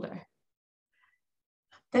much older?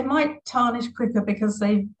 They might tarnish quicker because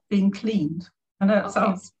they've been cleaned. I know it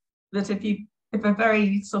sounds that if a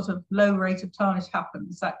very sort of low rate of tarnish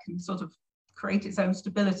happens, that can sort of create its own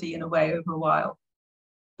stability in a way over a while.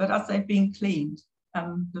 but as they've been cleaned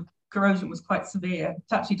and the corrosion was quite severe,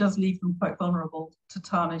 it actually does leave them quite vulnerable to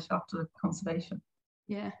tarnish after conservation.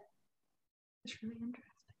 Yeah, it's really interesting.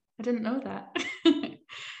 I didn't know that.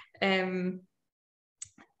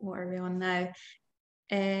 What are we on now?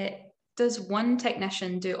 Does one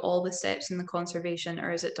technician do all the steps in the conservation,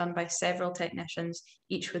 or is it done by several technicians,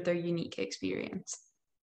 each with their unique experience?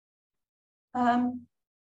 Well,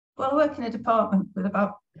 I work in a department with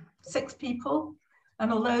about 6 people,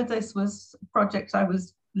 and although this was a project I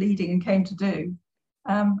was leading and came to do,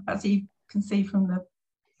 as you can see from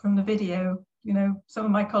the video, you know, some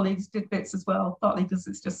of my colleagues did bits as well, partly because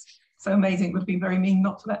it's just so amazing. It would be very mean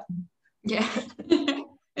not to let them. Yeah.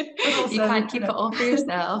 But also, you can't keep it all for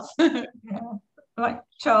yourself. Yeah, like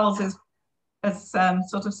Charles has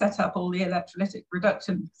sort of set up all the electrolytic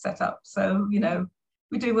reduction setup. So, you know,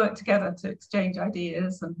 we do work together to exchange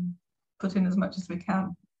ideas and put in as much as we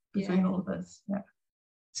can between all of us. Yeah.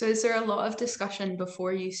 So is there a lot of discussion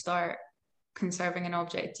before you start conserving an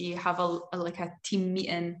object? Do you have a team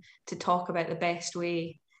meeting to talk about the best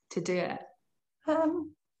way to do it?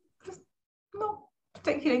 Not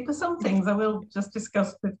particularly. For some things I will just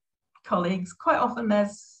discuss with colleagues. Quite often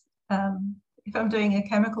there's if I'm doing a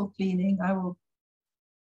chemical cleaning, I will,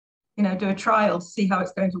 you know, do a trial to see how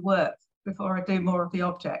it's going to work before I do more of the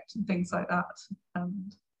object and things like that.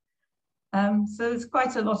 So there's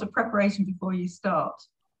quite a lot of preparation before you start.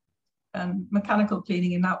 And mechanical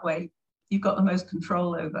cleaning in that way, you've got the most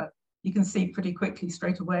control over. You can see pretty quickly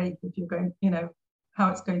straight away if you're going, you know, how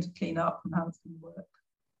it's going to clean up and how it's going to work.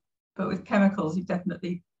 But with chemicals, you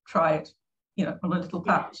definitely try it, you know, on a little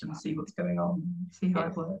patch and see what's going on, and see how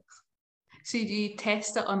it works. So do you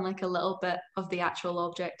test it on like a little bit of the actual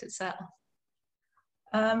object itself?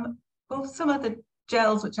 Well, some of the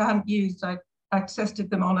gels which I hadn't used, I tested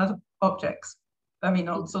them on other objects. I mean,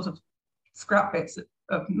 on sort of scrap bits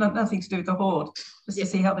of nothing to do with the hoard, just to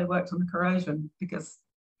see how they worked on the corrosion, because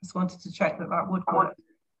I just wanted to check that that would work.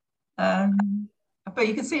 But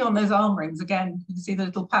you can see on those arm rings, again, you can see the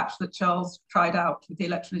little patch that Charles tried out with the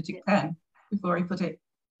electrolytic pen before he put it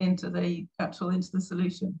into the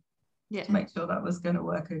solution, to make sure that was going to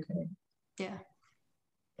work okay. Yeah.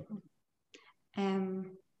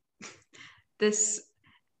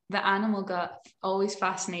 The animal gut always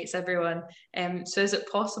fascinates everyone. So is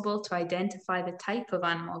it possible to identify the type of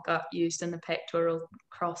animal gut used in the pectoral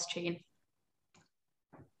cross chain?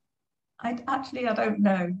 I don't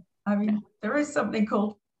know. I mean, there is something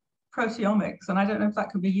called proteomics, and I don't know if that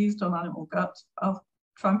can be used on animal gut. I'll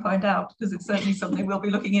try and find out, because it's certainly something we'll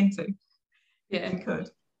be looking into. If we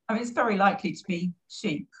could. I mean, it's very likely to be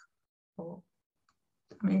sheep, or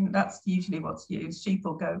I mean, that's usually what's used, sheep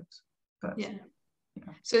or goat. But yeah.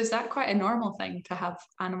 So is that quite a normal thing to have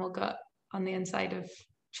animal gut on the inside of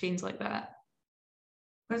chains like that?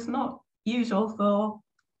 It's not usual for,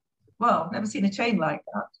 well, never seen a chain like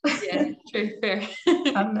that. Yeah, true, fair.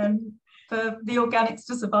 And then for the organics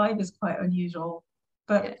to survive is quite unusual.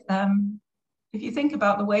 But if you think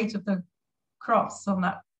about the weight of the cross on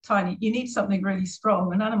that tiny, you need something really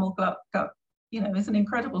strong. An animal gut, you know, is an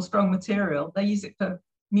incredible strong material. They use it for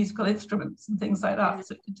musical instruments and things like that.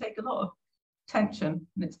 So it can take a lot of tension,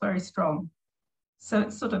 and it's very strong. So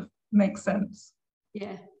it sort of makes sense.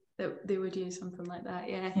 Yeah, that they would use something like that.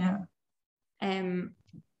 Yeah.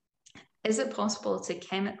 Is it possible to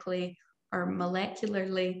chemically or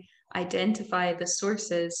molecularly identify the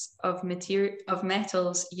sources of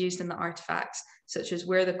metals used in the artifacts, such as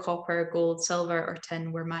where the copper, gold, silver, or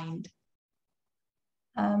tin were mined?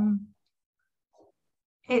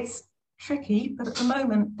 It's tricky, but at the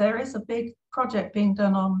moment there is a big project being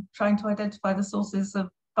done on trying to identify the sources of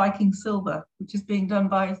Viking silver, which is being done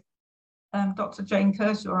by Dr. Jane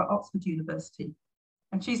Kershaw at Oxford University.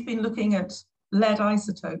 And she's been looking at lead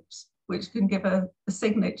isotopes, which can give a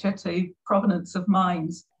signature to provenance of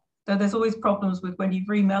mines. So there's always problems with when you've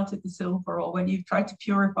remelted the silver, or when you've tried to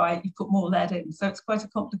purify it, you put more lead in. So it's quite a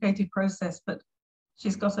complicated process, but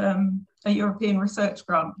she's got a European research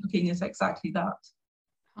grant looking at exactly that.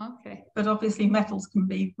 Okay. But obviously metals can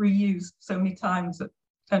be reused so many times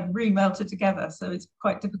and remelted together, so it's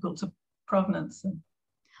quite difficult to provenance.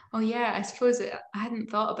 Oh yeah, I suppose I hadn't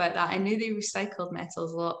thought about that. I knew they recycled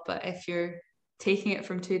metals a lot, but if you're taking it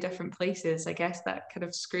from two different places, I guess that kind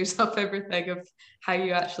of screws up everything of how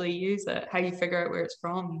you actually use it, how you figure out where it's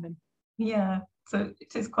from even. Yeah, so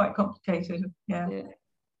it is quite complicated. Yeah.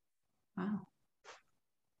 Wow.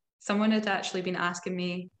 Someone had actually been asking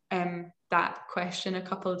me that question a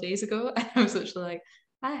couple of days ago, and I was actually like,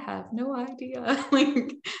 I have no idea. Like,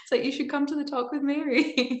 it's like, you should come to the talk with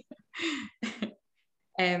Mary.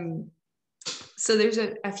 So there's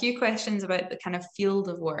a few questions about the kind of field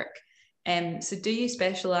of work. So do you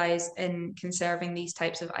specialise in conserving these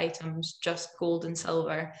types of items, just gold and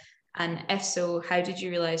silver? And if so, how did you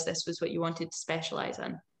realise this was what you wanted to specialise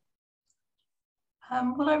in?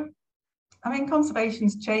 Well, I mean,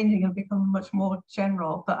 conservation's changing and becoming much more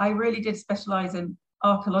general, but I really did specialise in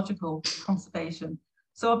archaeological conservation.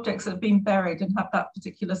 So objects that have been buried and have that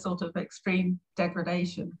particular sort of extreme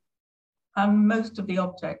degradation. And most of the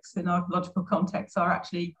objects in archaeological contexts are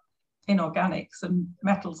actually inorganics, and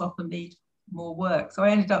metals often need more work. So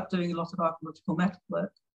I ended up doing a lot of archaeological metal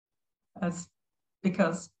work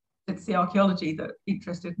because it's the archaeology that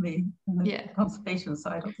interested me and the conservation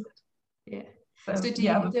side of it. Yeah. So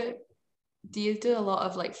do you do a lot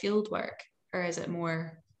of like field work, or is it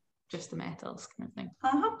more just the metals kind of thing?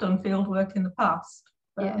 I have done field work in the past.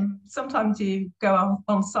 Sometimes you go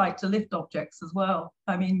on site to lift objects as well.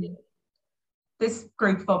 I mean, this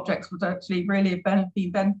group of objects would actually really have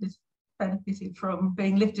benefited from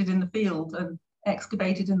being lifted in the field and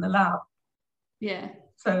excavated in the lab. Yeah.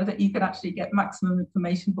 So that you can actually get maximum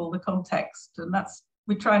information of all the context. And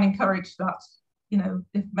we try and encourage that, you know,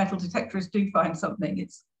 if metal detectorists do find something,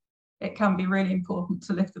 it can be really important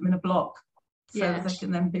to lift them in a block so that they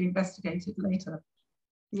can then be investigated later.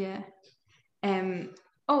 Yeah.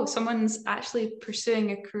 Someone's actually pursuing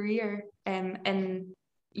a career in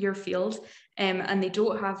your field, and they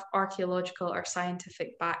don't have archaeological or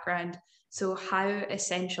scientific background. So how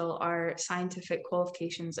essential are scientific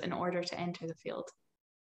qualifications in order to enter the field?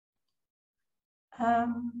 I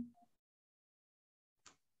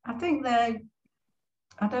think I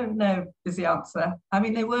don't know is the answer. I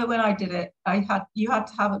mean, they were when I did it. You had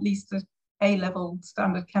to have at least an A-level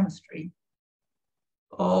standard chemistry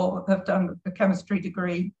or have done a chemistry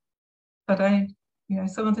degree. But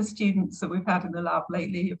some of the students that we've had in the lab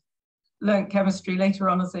lately have learned chemistry later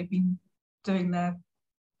on as they've been doing their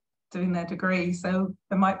degree. So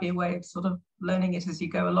there might be a way of sort of learning it as you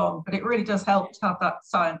go along. But it really does help to have that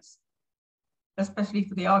science, especially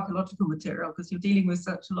for the archaeological material, because you're dealing with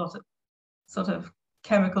such a lot of sort of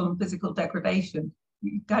chemical and physical degradation.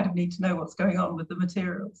 You kind of need to know what's going on with the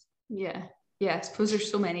materials. Yeah. I suppose there's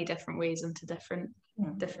so many different ways into different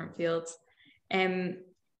fields.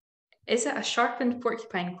 Is it a sharpened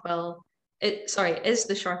porcupine quill? Is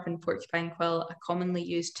the sharpened porcupine quill a commonly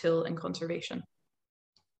used tool in conservation?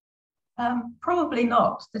 Probably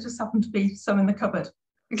not. There just happen to be some in the cupboard.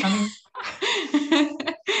 I mean,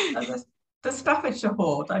 the Staffordshire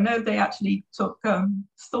hoard, I know they actually took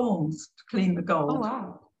thorns to clean the gold. Oh,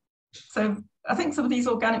 wow. So I think some of these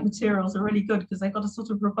organic materials are really good because they've got a sort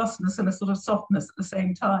of robustness and a sort of softness at the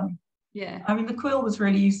same time. Yeah. I mean, the quill was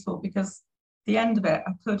really useful because the end of it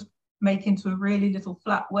I could make into a really little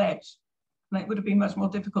flat wedge. And it would have been much more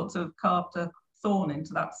difficult to have carved a thorn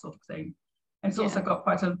into that sort of thing. And it's also got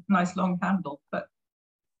quite a nice long handle. But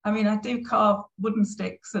I mean, I do carve wooden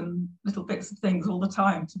sticks and little bits of things all the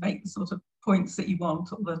time to make the sort of points that you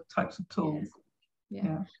want, all the types of tools.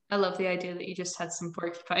 Yeah. I love the idea that you just had some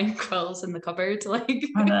porcupine quills in the cupboard. Like,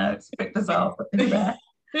 I know, it's a bit bizarre, but they're there.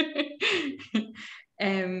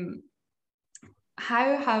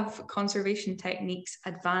 How have conservation techniques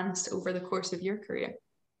advanced over the course of your career?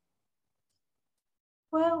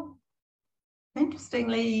 Well,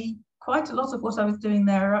 interestingly, quite a lot of what I was doing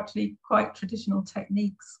there are actually quite traditional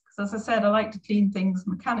techniques. Because as I said, I like to clean things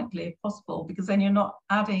mechanically if possible, because then you're not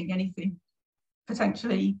adding anything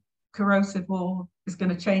potentially corrosive or is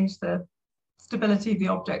going to change the stability of the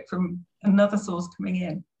object from another source coming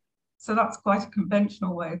in. So that's quite a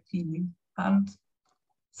conventional way of cleaning. And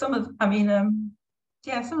some of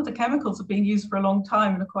the chemicals have been used for a long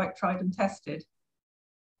time and are quite tried and tested.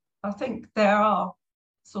 I think there are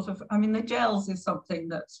the gels is something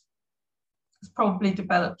that has probably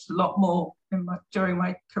developed a lot more during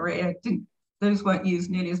my career. Those weren't used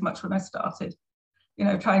nearly as much when I started. You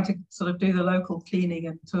know, trying to sort of do the local cleaning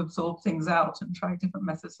and to absorb things out and try different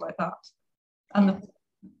methods like that. And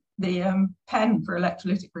the pen for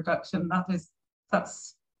electrolytic reduction,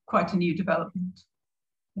 that's quite a new development.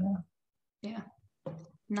 Yeah.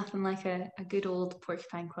 Nothing like a good old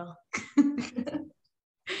porcupine quill.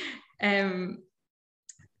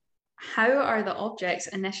 How are the objects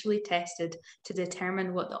initially tested to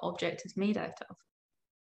determine what the object is made out of?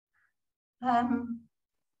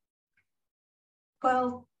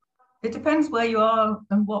 Well, it depends where you are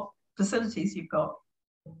and what facilities you've got.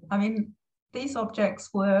 I mean, these objects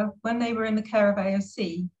were, when they were in the care of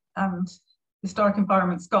AOC and Historic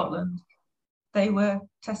Environment Scotland, they were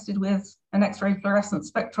tested with an X-ray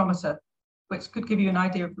fluorescence spectrometer, which could give you an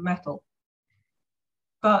idea of the metal.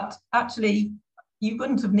 But actually, you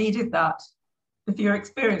wouldn't have needed that if you're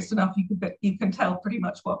experienced enough, you can tell pretty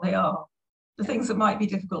much what they are. The things that might be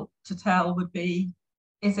difficult to tell would be,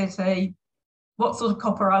 what sort of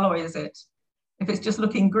copper alloy is it? If it's just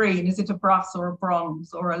looking green, is it a brass or a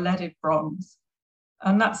bronze or a leaded bronze?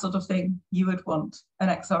 And that sort of thing you would want an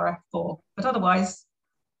XRF for. But otherwise,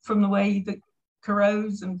 from the way that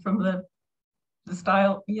corrodes and from the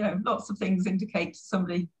style, lots of things indicate to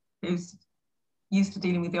somebody who's used to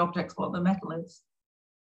dealing with the objects what the metal is.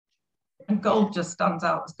 And gold just stands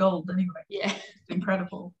out as gold anyway. Yeah. It's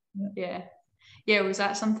incredible. Yeah. Yeah, was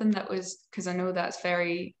that something that was, because I know that's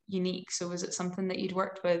very unique, so was it something that you'd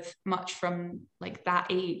worked with much from like that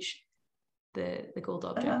age, the gold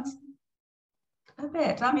objects? A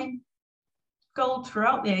bit. I mean, gold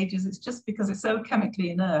throughout the ages, it's just because it's so chemically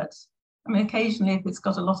inert. I mean, occasionally if it's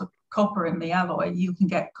got a lot of copper in the alloy, you can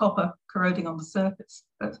get copper corroding on the surface,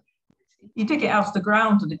 but you dig it out of the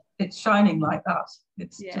ground and it's shining like that.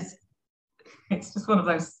 It's just one of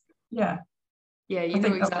those, yeah. Yeah, you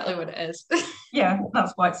know exactly what it is. Yeah,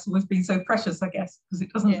 that's why it's always been so precious, I guess, because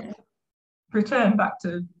it doesn't return back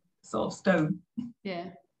to sort of stone. Yeah.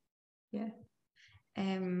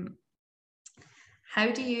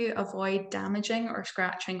 How do you avoid damaging or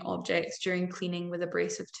scratching objects during cleaning with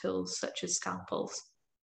abrasive tools such as scalpels?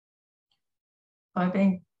 By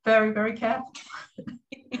being very, very careful.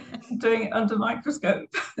 Doing it under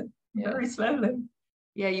microscope, very slowly.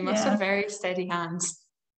 Yeah, you must have very steady hands.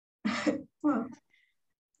 Well,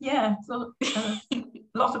 yeah, so a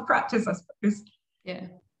lot of practice, I suppose. Yeah.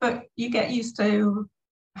 But you get used to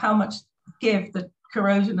how much give the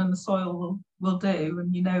corrosion and the soil will do,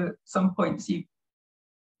 and at some points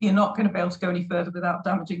you're not going to be able to go any further without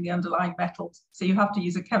damaging the underlying metals. So you have to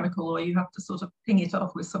use a chemical, or you have to sort of ping it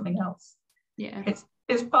off with something else. Yeah.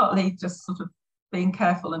 It's partly just sort of being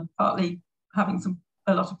careful and partly having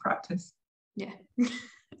a lot of practice. Yeah.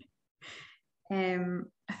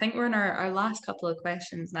 I think we're in our last couple of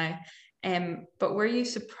questions now. But were you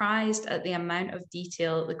surprised at the amount of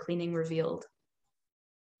detail the cleaning revealed?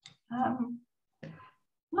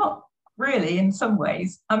 Not really, in some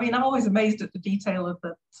ways. I mean, I'm always amazed at the detail of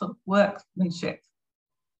the sort of workmanship,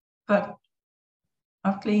 but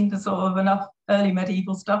I've cleaned sort of enough early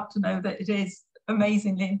medieval stuff to know that it is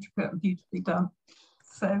amazingly intricate and beautifully done.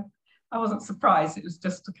 So I wasn't surprised. It was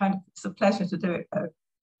just it's a pleasure to do it though.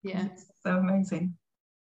 Yeah. It's so amazing.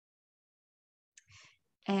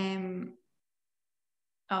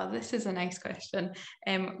 Oh, this is a nice question.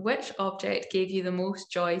 Which object gave you the most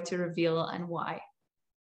joy to reveal and why?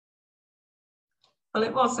 Well,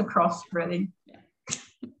 it was the cross, really. Yeah.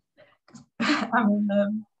 I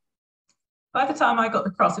mean, by the time I got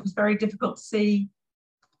the cross, it was very difficult to see,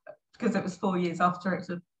 because it was 4 years after it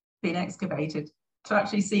had been excavated, to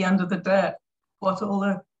actually see under the dirt what all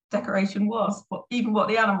the decoration was, even what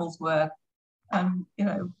the animals were, and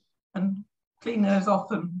and clean those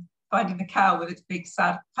off and finding the cow with its big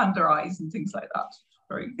sad panda eyes and things like that.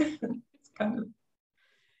 Very, it's kind of,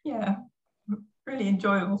 really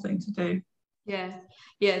enjoyable thing to do. Yeah,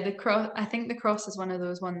 the cross. I think the cross is one of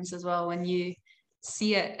those ones as well. When you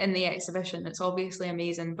see it in the exhibition, it's obviously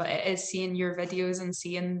amazing, but it is seeing your videos and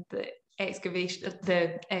seeing the excavation,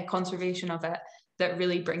 the conservation of it, that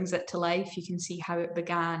really brings it to life. You can see how it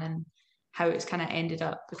began and how it's kind of ended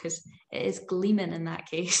up, because it is gleaming in that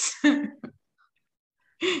case.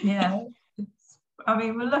 Yeah, I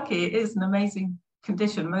mean, we're lucky. It is an amazing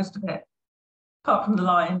condition, most of it, apart from the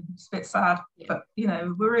lion. It's a bit sad, but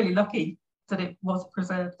we're really lucky that it was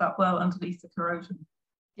preserved that well underneath the corrosion.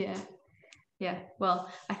 Yeah.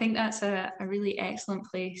 Well, I think that's a really excellent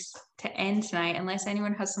place to end tonight, unless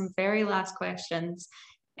anyone has some very last questions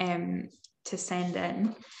to send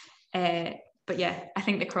in. But yeah, I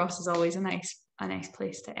think the cross is always a nice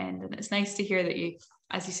place to end, and it's nice to hear that you,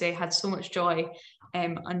 as you say, had so much joy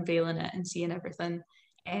unveiling it and seeing everything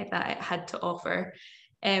that it had to offer.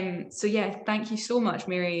 So yeah, thank you so much,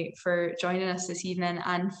 Mary, for joining us this evening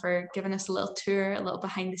and for giving us a little tour, a little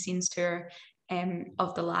behind the scenes tour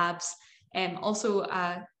of the labs. Also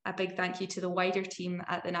a big thank you to the wider team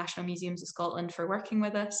at the National Museums of Scotland for working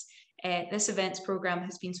with us. This events programme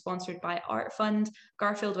has been sponsored by Art Fund,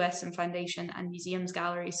 Garfield Weston Foundation and Museums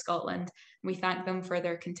Galleries Scotland. We thank them for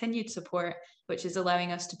their continued support, which is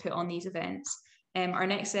allowing us to put on these events. Our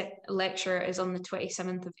next lecture is on the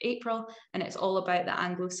 27th of April, and it's all about the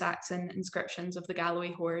Anglo-Saxon inscriptions of the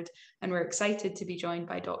Galloway Hoard, and we're excited to be joined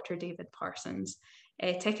by Dr. David Parsons.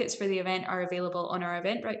 Tickets for the event are available on our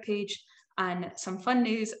Eventbrite page. And some fun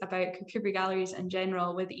news about Kirkcudbright Galleries in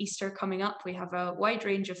general. With Easter coming up, we have a wide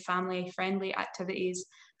range of family-friendly activities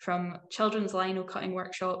from children's lino cutting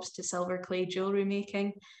workshops to silver clay jewellery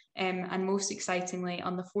making. And most excitingly,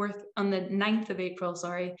 on the 9th of April,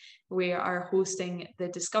 we are hosting the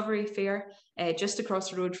Discovery Fair just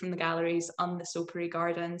across the road from the galleries on the Soapery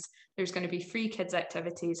Gardens. There's going to be free kids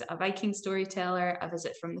activities, a Viking storyteller, a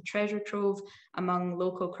visit from the treasure trove, among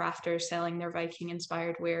local crafters selling their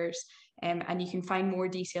Viking-inspired wares. And you can find more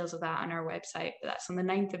details of that on our website. That's on the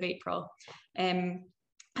 9th of April.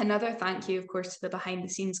 Another thank you, of course, to the behind the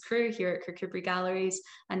scenes crew here at Kirkcudbright Galleries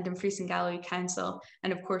and Dumfries and Galloway Council,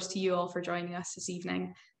 and of course to you all for joining us this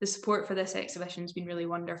evening. The support for this exhibition has been really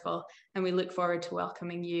wonderful, and we look forward to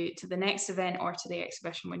welcoming you to the next event or to the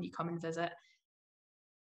exhibition when you come and visit.